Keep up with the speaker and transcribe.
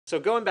So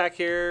going back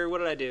here, what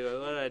did I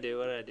do? What did I do?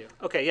 What did I do?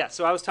 Okay, yeah.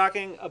 So I was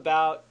talking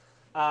about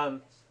Dash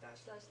lines.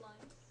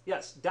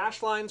 yes,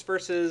 dashed lines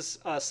versus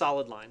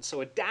solid lines.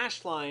 So a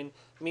dashed line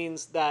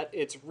means that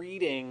it's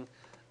reading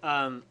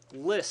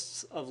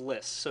lists of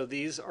lists. So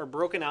these are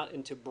broken out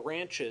into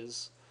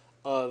branches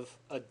of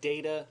a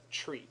data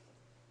tree.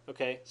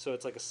 Okay, so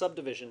it's like a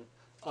subdivision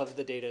of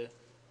the data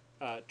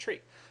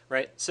tree,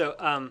 right?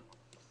 So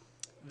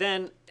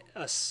then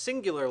a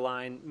singular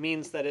line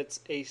means that it's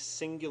a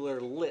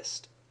singular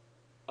list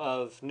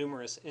of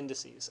numerous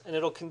indices, and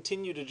it'll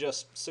continue to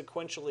just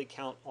sequentially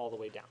count all the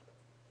way down.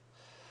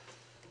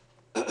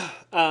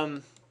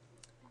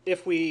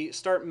 If we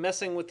start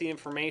messing with the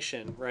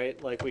information,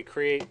 right, like we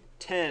create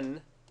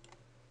 10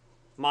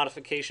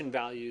 modification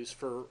values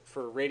for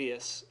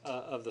radius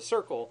of the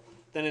circle,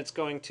 then it's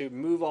going to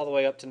move all the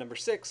way up to number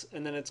 6,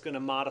 and then it's going to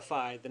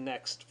modify the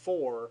next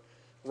 4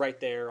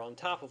 right there on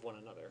top of one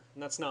another.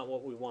 And that's not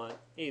what we want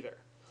either.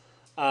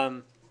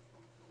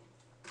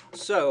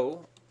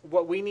 So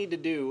what we need to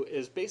do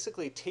is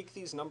basically take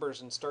these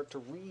numbers and start to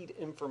read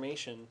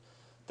information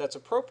that's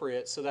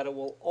appropriate so that it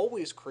will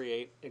always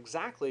create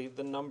exactly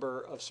the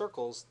number of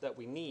circles that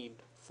we need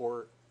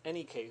for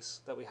any case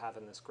that we have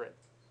in this grid.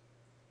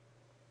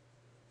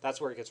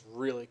 That's where it gets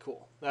really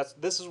cool.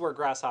 This is where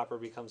Grasshopper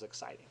becomes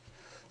exciting.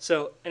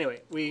 So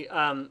anyway, we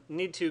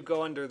need to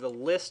go under the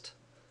list,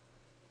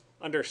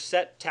 under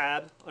set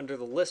tab, under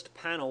the list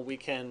panel, we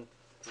can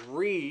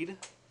read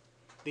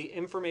the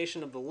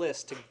information of the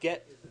list to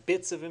get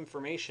bits of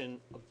information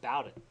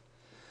about it.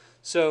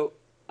 So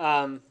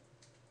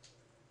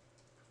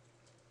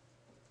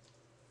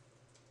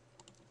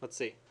let's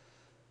see.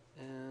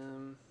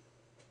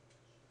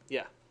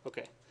 Yeah,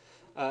 okay.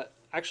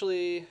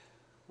 Actually,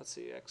 let's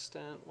see,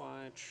 extent,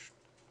 y.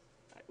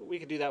 We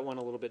could do that one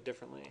a little bit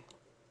differently.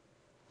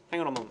 Hang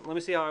on a moment. Let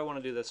me see how I want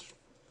to do this.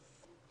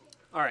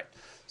 All right.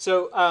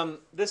 So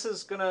this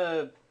is going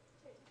to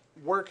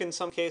work in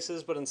some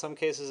cases, but in some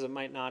cases it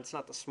might not. It's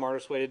not the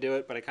smartest way to do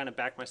it, but I kind of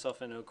backed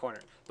myself into a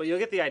corner. But you'll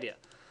get the idea.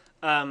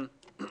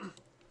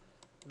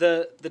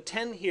 The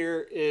 10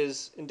 here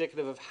is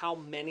indicative of how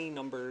many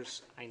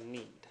numbers I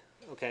need.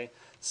 Okay,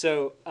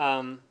 so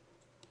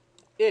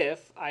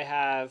if I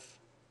have,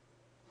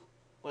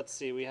 let's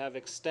see, we have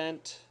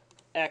extent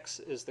x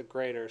is the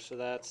greater, so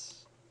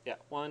that's, yeah,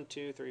 1,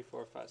 2, 3,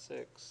 4, 5,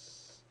 6,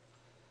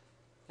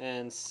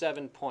 and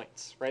 7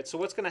 points, right? So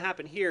what's going to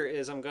happen here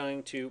is I'm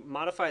going to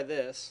modify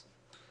this,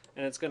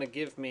 and it's going to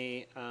give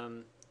me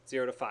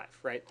 0 to 5,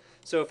 right?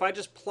 So if I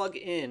just plug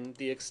in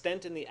the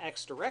extent in the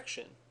x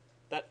direction,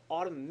 that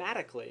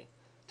automatically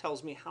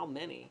tells me how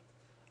many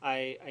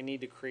I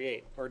need to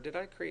create. Or did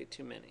I create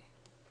too many?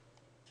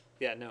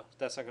 Yeah, no,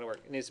 that's not going to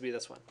work. It needs to be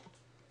this one.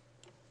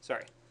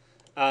 Sorry.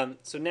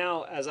 So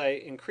now as I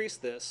increase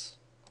this,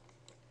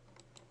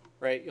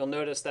 right, you'll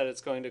notice that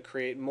it's going to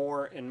create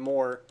more and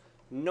more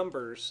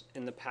numbers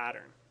in the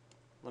pattern.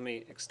 Let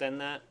me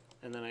extend that,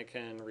 and then I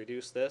can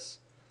reduce this.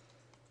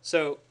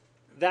 So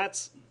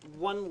that's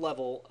one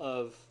level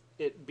of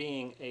it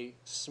being a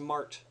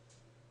smart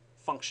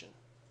function,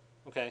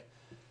 okay?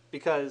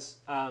 Because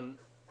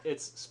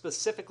it's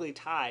specifically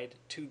tied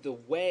to the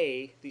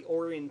way, the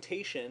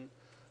orientation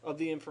of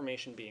the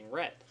information being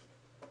read,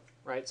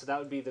 right? So that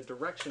would be the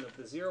direction of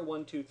the 0,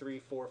 1, 2, 3,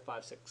 4,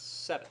 5, 6,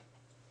 7.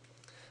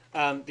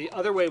 The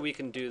other way we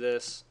can do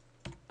this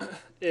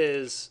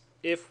is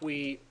if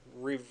we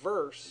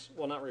reverse,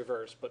 well, not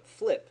reverse, but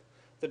flip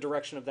the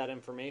direction of that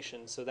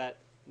information so that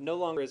no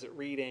longer is it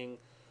reading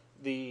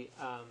the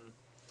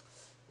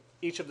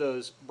each of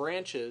those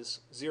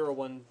branches, 0,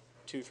 1,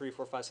 2, 3,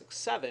 4, 5, 6,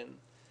 7,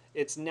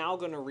 it's now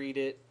going to read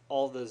it,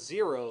 all the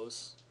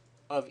zeros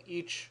of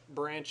each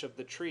branch of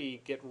the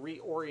tree get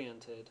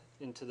reoriented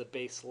into the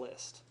base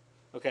list.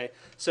 Okay,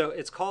 so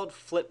it's called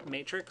flip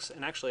matrix,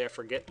 and actually I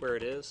forget where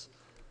it is.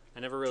 I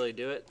never really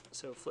do it,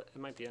 so flip,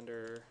 it might be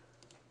under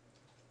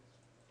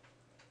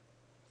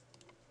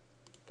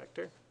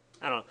vector.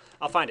 I don't know.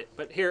 I'll find it.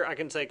 But here I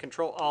can say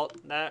Control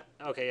Alt that.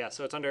 Okay, yeah.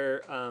 So it's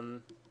under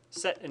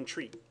set and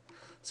tree.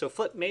 So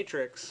flip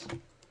matrix.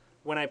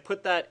 When I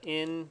put that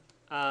in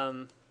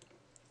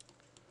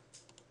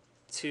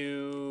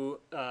to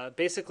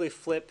basically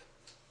flip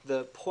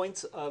the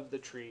points of the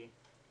tree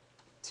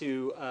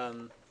to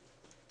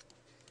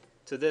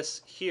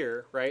this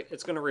here, right?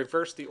 It's going to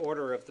reverse the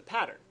order of the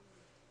pattern.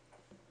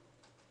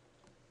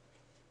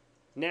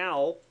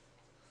 Now,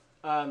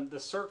 the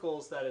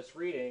circles that it's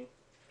reading,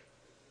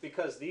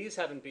 because these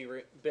haven't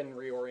been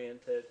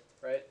reoriented,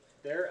 right?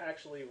 They're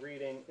actually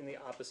reading in the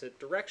opposite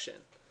direction.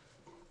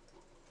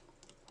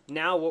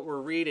 Now what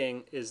we're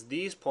reading is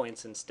these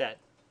points instead.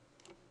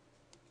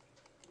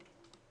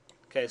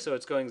 Okay, so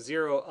it's going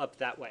 0 up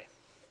that way.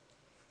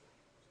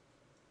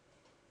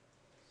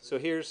 So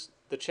here's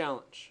the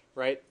challenge,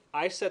 right?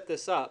 I set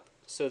this up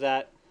so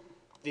that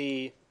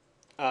the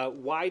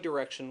y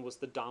direction was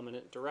the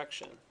dominant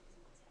direction.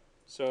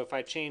 So if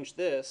I change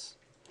this,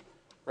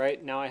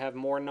 right, now I have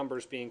more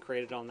numbers being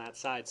created on that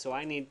side. So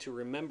I need to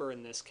remember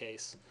in this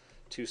case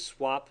to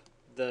swap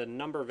the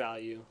number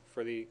value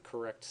for the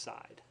correct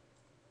side.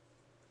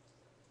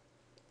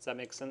 Does that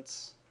make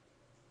sense?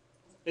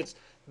 It's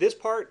this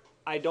part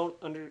I don't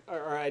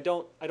I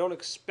don't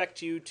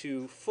expect you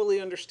to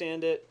fully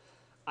understand it.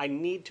 I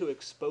need to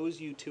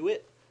expose you to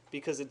it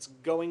because it's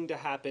going to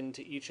happen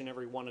to each and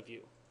every one of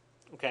you.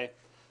 Okay?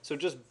 So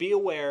just be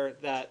aware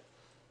that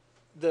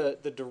the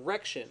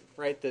direction,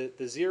 right?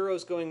 The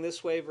zeros going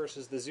this way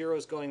versus the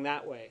zeros going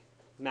that way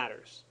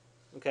matters.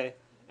 Okay?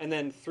 And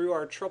then through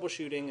our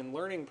troubleshooting and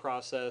learning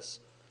process,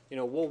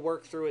 we'll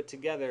work through it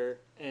together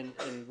and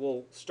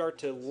we'll start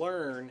to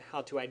learn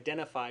how to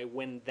identify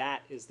when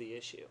that is the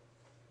issue.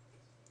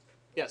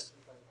 Yes?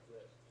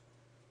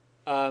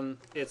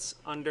 It's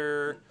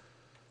under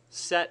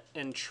set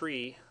and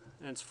tree,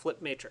 and it's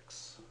flip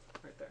matrix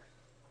right there.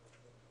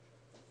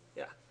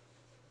 Yeah.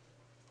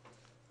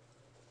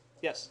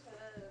 Yes?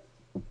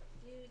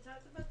 You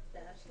talked about the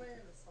dash line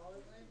and the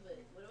solid line, but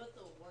what about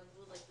the ones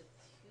with like the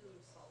two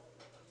solid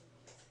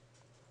lines?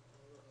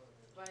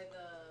 By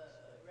the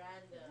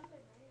random.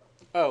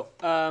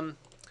 Oh,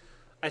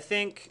 I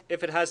think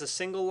if it has a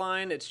single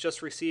line, it's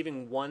just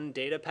receiving one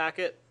data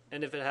packet,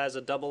 and if it has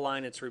a double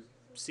line, it's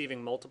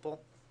receiving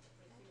multiple.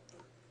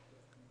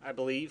 I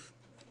believe.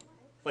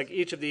 Like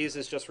each of these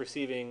is just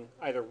receiving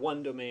either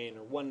one domain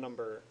or one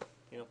number,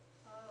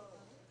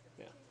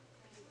 Yeah.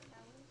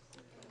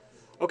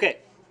 Okay.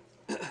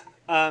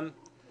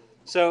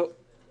 So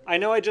I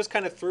know I just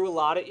kind of threw a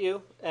lot at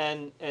you,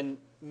 and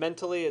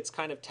mentally it's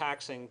kind of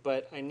taxing,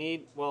 but I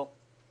need,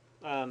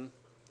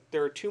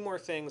 there are two more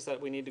things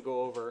that we need to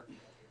go over,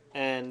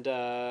 and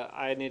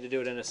I need to do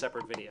it in a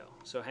separate video.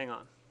 So hang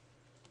on.